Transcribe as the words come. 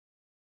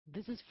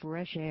This is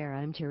Fresh Air.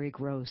 I'm Terry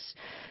Gross.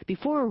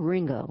 Before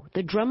Ringo,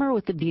 the drummer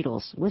with the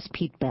Beatles was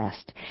Pete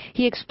Best.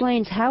 He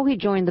explains how he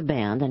joined the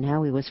band and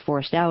how he was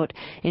forced out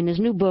in his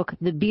new book,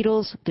 The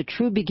Beatles, The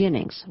True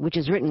Beginnings, which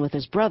is written with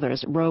his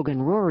brothers, Rogue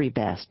and Rory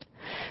Best.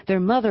 Their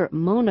mother,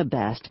 Mona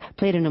Best,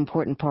 played an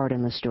important part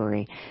in the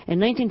story. In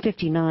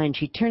 1959,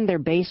 she turned their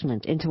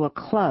basement into a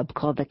club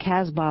called the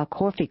Casbah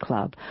Coffee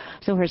Club,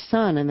 so her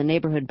son and the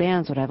neighborhood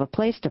bands would have a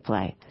place to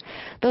play.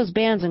 Those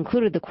bands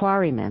included the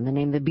Quarrymen, the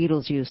name the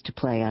Beatles used to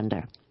play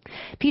under.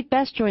 Pete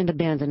Best joined the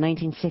band in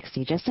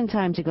 1960, just in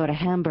time to go to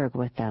Hamburg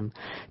with them.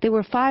 There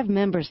were 5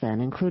 members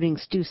then, including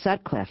Stu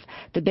Sutcliffe,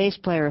 the bass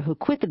player who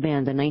quit the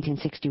band in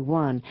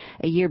 1961,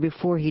 a year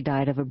before he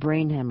died of a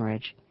brain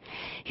hemorrhage.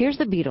 Here's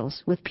the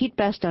Beatles, with Pete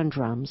Best on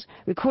drums,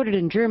 recorded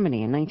in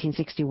Germany in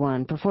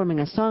 1961, performing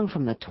a song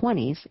from the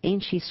 20s,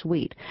 Ain't She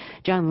Sweet?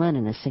 John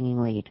Lennon is singing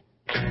lead.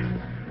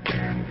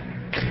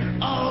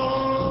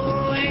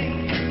 Oh,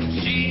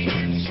 ain't she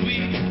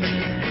sweet?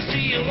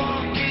 See you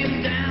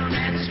walking down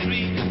that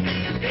street.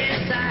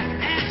 Yes, I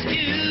ask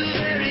you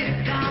very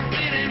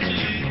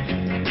confidently,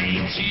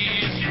 ain't she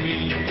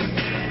sweet?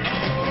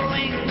 Oh,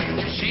 ain't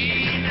she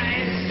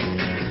nice?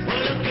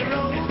 Well, look her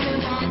over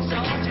once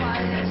or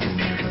twice.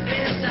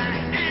 Yes, I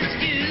ask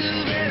you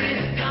very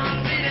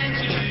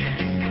confidently,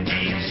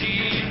 ain't she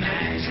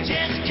nice?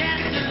 Just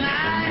cast a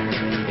line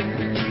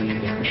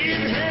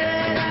in her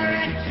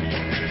direction.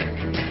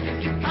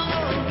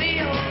 Oh, be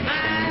all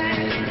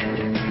mine.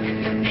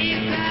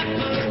 Ain't that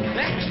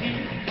perfection?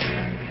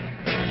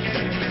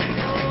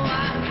 Oh,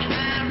 how can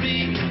I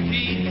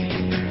repeat?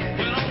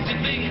 Well, don't you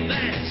think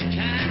that's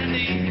kind of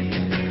neat?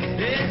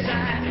 Yes, I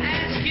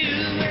ask you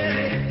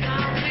very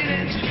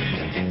confidently,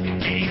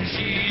 ain't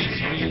she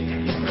sweet?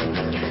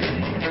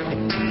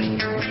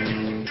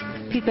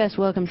 Pete Best,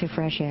 welcome to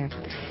Fresh Air.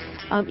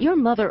 Your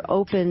mother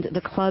opened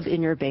the club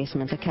in your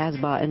basement, the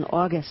Casbah, in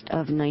August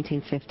of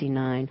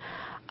 1959.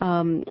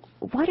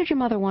 Why did your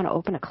mother want to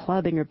open a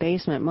club in your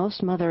basement?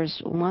 Most mothers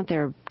want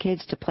their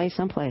kids to play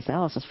someplace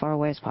else, as far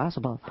away as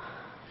possible.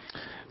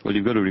 Well,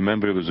 you've got to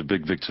remember it was a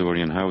big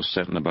Victorian house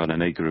set in about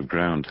an acre of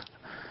ground.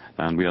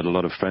 And we had a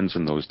lot of friends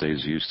in those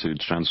days who used to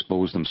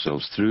transpose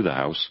themselves through the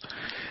house.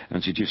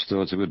 And she just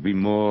thought it would be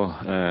more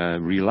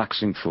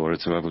relaxing for her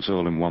to have us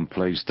all in one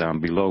place down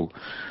below.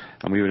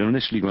 And we were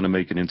initially going to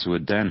make it into a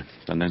den.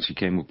 And then she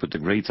came up with the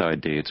great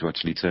idea to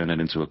actually turn it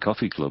into a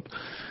coffee club.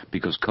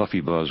 Because coffee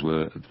bars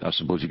were, I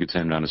suppose you could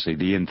turn around and say,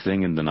 the in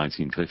thing in the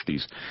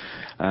 1950s.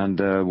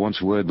 And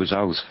once word was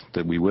out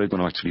that we were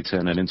going to actually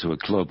turn it into a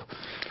club,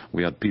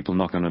 we had people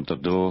knocking at the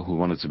door who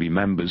wanted to be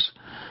members.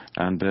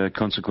 And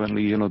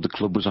consequently, you know, the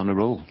club was on a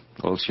roll.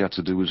 All she had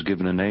to do was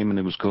give it a name, and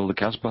it was called the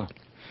Casbah.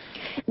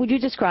 Would you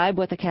describe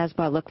what the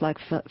Casbah looked like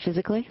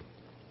physically?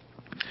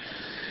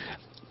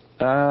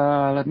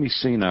 Let me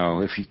see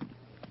now. If you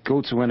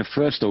go to when it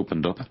first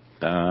opened up,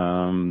 there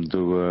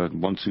were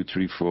 1, 2,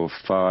 3, 4,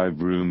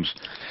 5 rooms.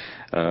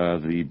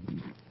 The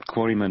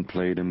Quarrymen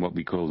played in what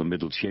we call the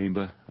middle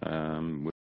chamber.